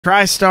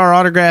Tristar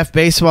autograph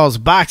baseballs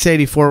box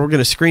 84. We're going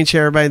to screen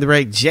share everybody in the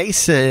break.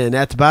 Jason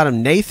at the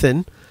bottom,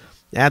 Nathan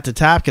at the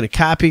top. Going to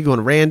copy, going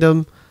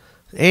random.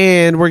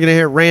 And we're going to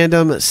hit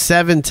random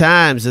 7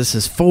 times. This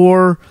is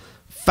 4,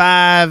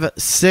 5,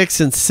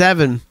 6, and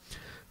 7.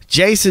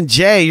 Jason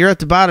J, you're at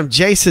the bottom.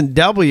 Jason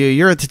W,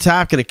 you're at the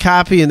top. Going to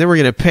copy, and then we're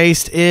going to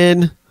paste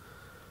in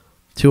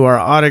to our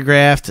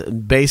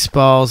autographed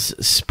baseballs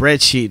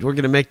spreadsheet. We're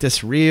going to make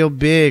this real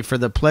big for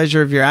the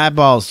pleasure of your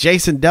eyeballs.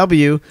 Jason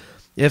W,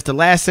 if the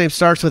last name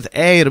starts with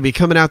A, it'll be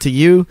coming out to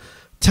you.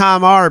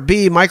 Tom R,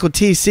 B, Michael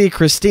T, C,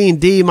 Christine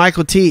D,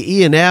 Michael T,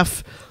 E, and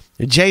F.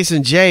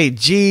 Jason J,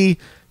 G,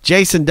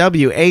 Jason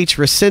W, H,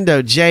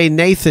 Resendo J,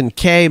 Nathan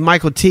K,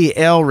 Michael T,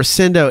 L,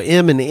 Resendo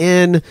M and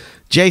N,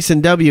 Jason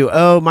W,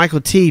 O,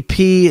 Michael T,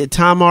 P,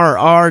 Tom R,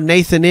 R,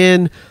 Nathan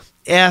N,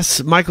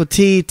 S, Michael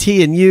T,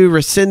 T and U,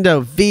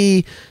 Resendo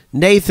V,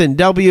 Nathan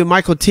W,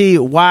 Michael T,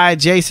 Y,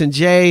 Jason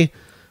J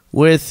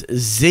with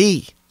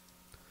Z.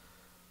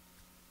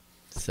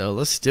 So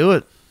let's do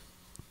it.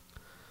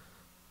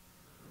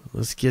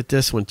 Let's get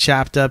this one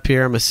chopped up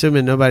here. I'm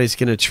assuming nobody's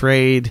going to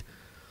trade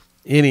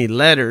any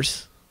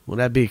letters. Will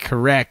that be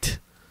correct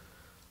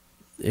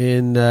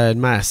in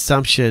my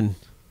assumption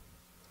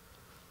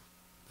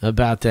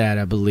about that,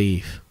 I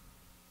believe.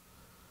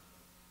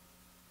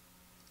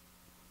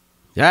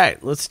 All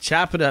right, let's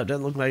chop it up.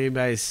 Doesn't look like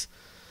anybody's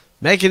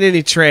making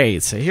any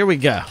trades. So here we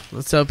go.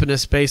 Let's open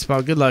this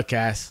baseball. Good luck,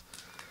 guys.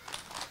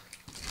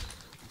 I'm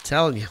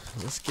telling you,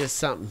 let's get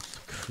something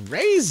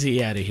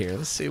crazy out of here.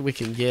 Let's see if we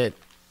can get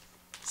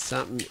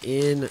something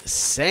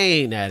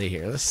insane out of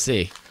here. Let's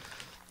see.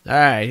 All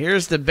right,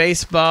 here's the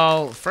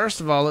baseball. First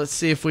of all, let's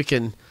see if we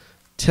can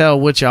tell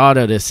which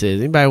auto this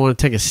is. Anybody want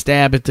to take a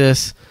stab at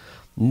this?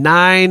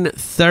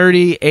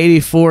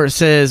 93084. It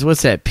says,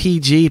 what's that?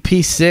 PG,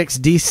 P6,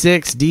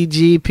 D6,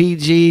 DG,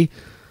 PG.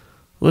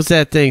 What's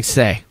that thing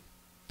say?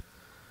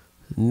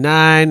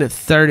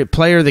 930.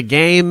 Player of the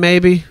game,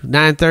 maybe?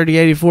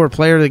 93084,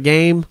 player of the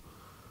game.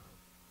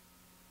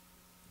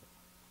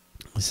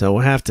 So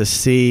we'll have to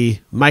see.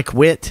 Mike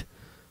Witt.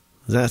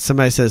 Is that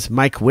somebody says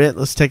Mike Witt?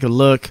 Let's take a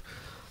look.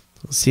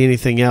 Let's see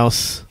anything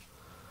else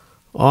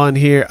on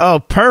here. Oh,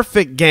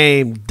 perfect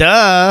game.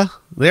 Duh.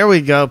 There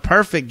we go.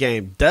 Perfect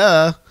game.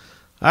 Duh.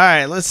 All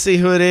right, let's see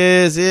who it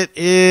is. It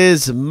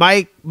is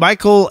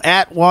Michael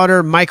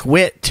Atwater, Mike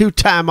Witt,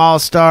 2-time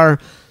All-Star.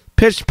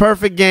 Pitched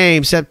perfect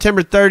game,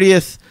 September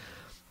 30th,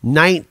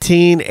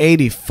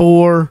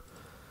 1984.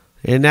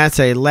 And that's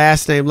a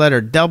last name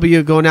letter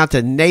W going out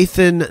to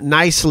Nathan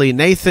Nicely.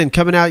 Nathan,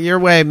 coming out your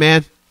way,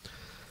 man.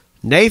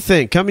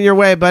 Nathan, coming your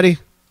way, buddy.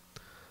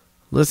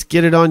 Let's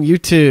get it on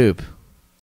YouTube.